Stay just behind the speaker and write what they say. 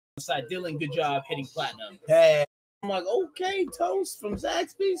Side Dylan, good job hitting platinum. Hey, I'm like, okay, Toast from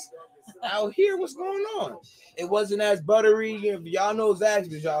Zaxby's out here. What's going on? It wasn't as buttery. If y'all know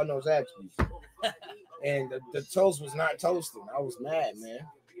Zaxby's, y'all know Zaxby's. And the toast was not toasting. I was mad, man.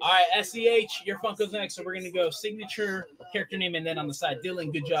 All right, SEH, your Funko's next. So we're going to go signature, character name, and then on the side,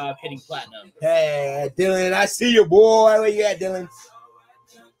 Dylan, good job hitting platinum. Hey, Dylan, I see you, boy. Where you at, Dylan?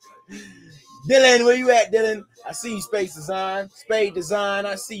 Dylan, where you at, Dylan? I see you, Spade Design.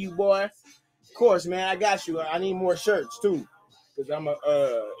 I see you, boy. Of course, man, I got you. I need more shirts, too. Because I'm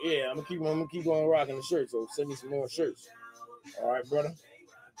gonna keep on rocking the shirts. So send me some more shirts. All right, brother.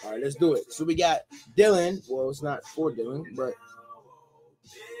 All right, let's do it. So we got Dylan. Well, it's not for Dylan, but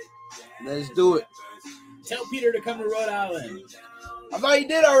let's do it. Tell Peter to come to Rhode Island. I thought he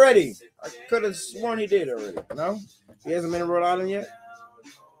did already. I could have sworn he did already. No? He hasn't been in Rhode Island yet?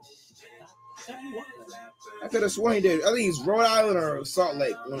 I could have sworn he did. I think he's Rhode Island or Salt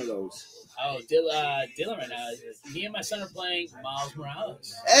Lake, one of those. Oh, Dylan right now. Me and my son are playing Miles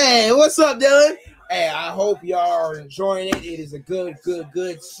Morales. Hey, what's up, Dylan? Hey, I hope y'all are enjoying it. It is a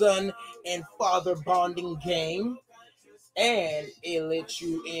good son and father bonding game. And it lets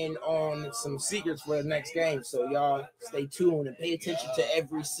you in on some secrets for the next game. So y'all stay tuned and pay attention to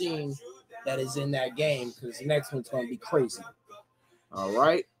every scene that is in that game, because the next one's going to be crazy. All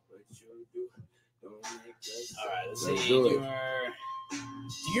right? All right, let's see.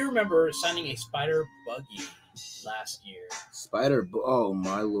 Do you remember signing a spider buggy last year? Oh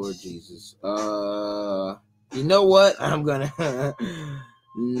my Lord Jesus. You know what? I'm gonna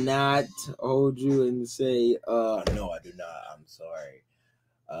not hold you and say no, I do not. I'm sorry.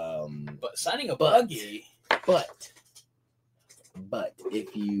 But signing a buggy. But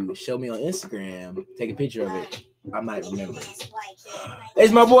if you show me on Instagram, take a picture of it, I might remember.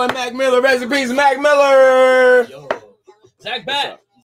 It's my boy Mac Miller. Rest in peace, Mac Miller. Yo, Zach back.